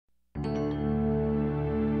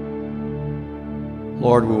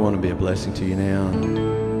Lord, we want to be a blessing to you now.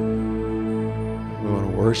 We want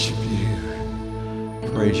to worship you,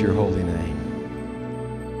 praise your holy name.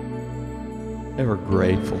 Ever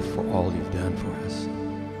grateful for all you've done for us.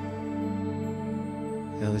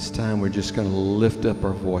 Now this time we're just going to lift up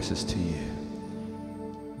our voices to you.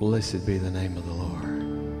 Blessed be the name of the Lord.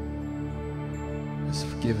 He's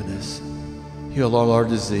forgiven us. Heal all our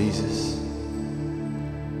diseases.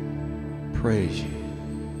 Praise you.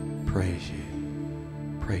 Praise you.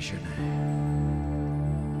 Praise your name.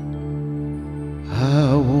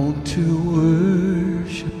 I want to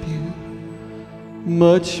worship you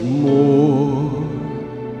much more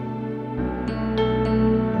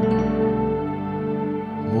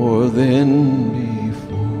than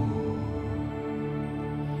before.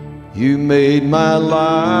 You made my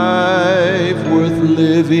life worth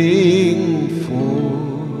living for.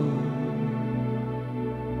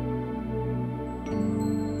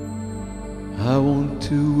 I want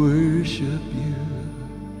to worship you.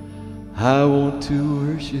 I want to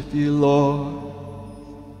worship you, Lord,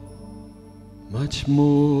 much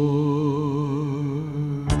more.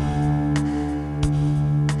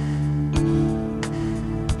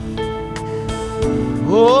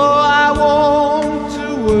 Oh, I want to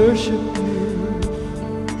worship you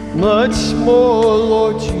much more,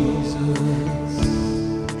 Lord Jesus.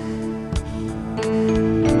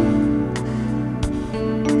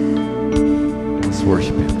 Let's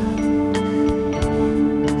worship him.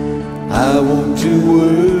 I want to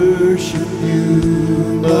worship you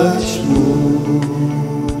much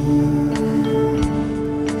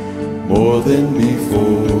more than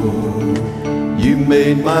before. You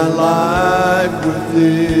made my life worth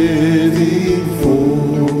living for.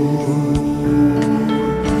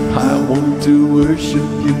 I want to worship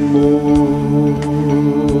you more.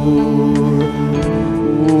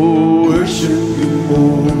 Oh, worship you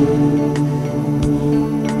more.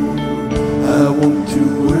 I want to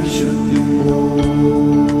worship you more.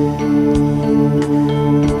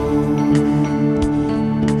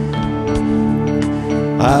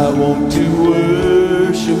 I want to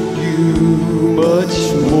worship you much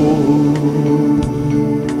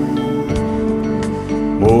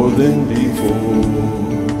more than before.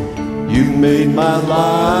 You made my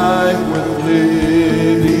life worth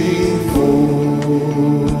living for.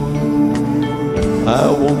 I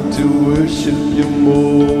want to worship you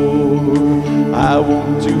more. I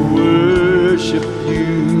want to worship you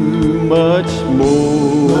much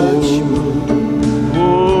more.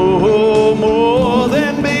 Oh, more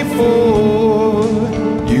than before.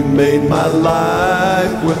 You made my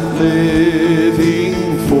life worth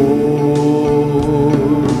living for.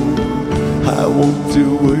 I want to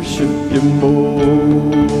worship you more.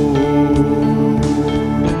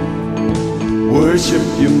 Worship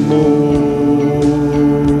you more.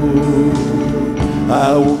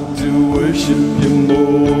 I want to worship you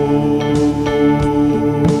more.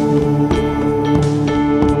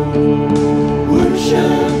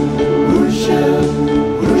 Worship, worship,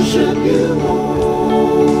 worship you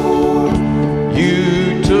more. You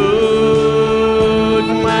took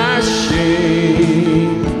my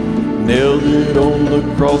shame, nailed it on the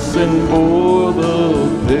cross and bore the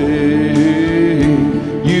pain.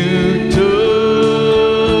 You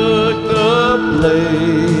took the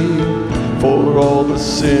blame for all the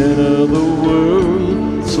sin of the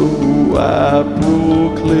world, so I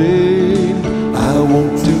proclaim I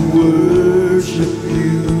want to worship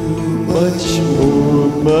you much more,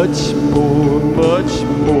 much more, much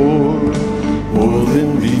more than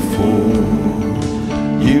before.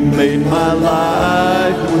 You made my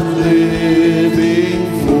life worth living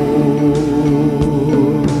for.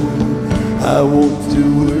 I want to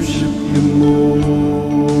worship you more.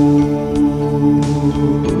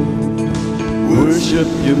 Worship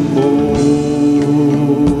you more.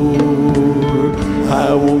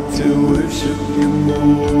 I want to worship you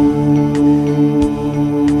more.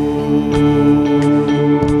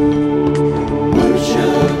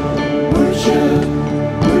 Worship, worship,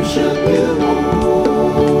 worship you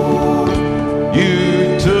more. You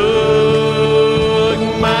took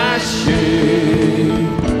my shame,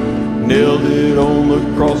 nailed it on the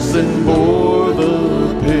cross and bore the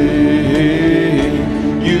pain.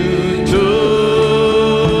 You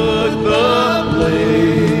took the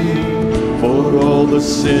blame for all the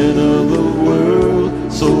sin of the world,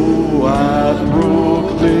 so I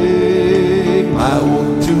proclaim I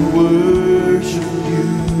want to worship you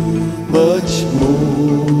much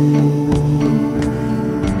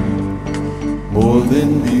more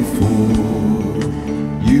than before.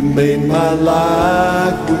 You made my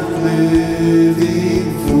life worth living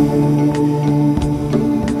for.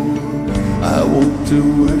 I want to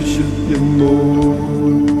worship you more.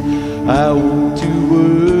 I want to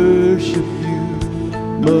worship you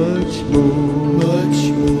much more, much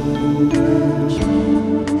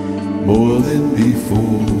more than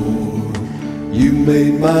before. You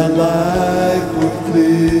made my life worth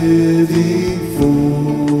living for.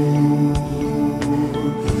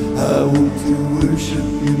 I want to worship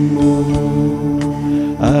you more.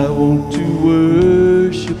 I want to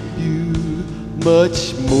worship you much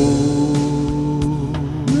more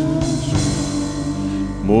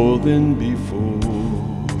than before.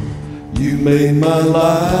 You made my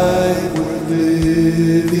life worth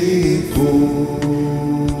living for.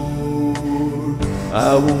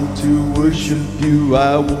 I want to worship you,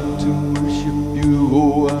 I want to worship you,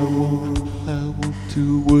 oh, I want to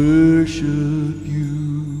worship you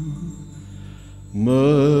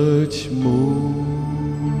much more.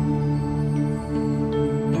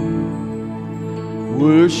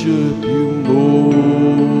 Worship you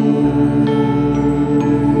more.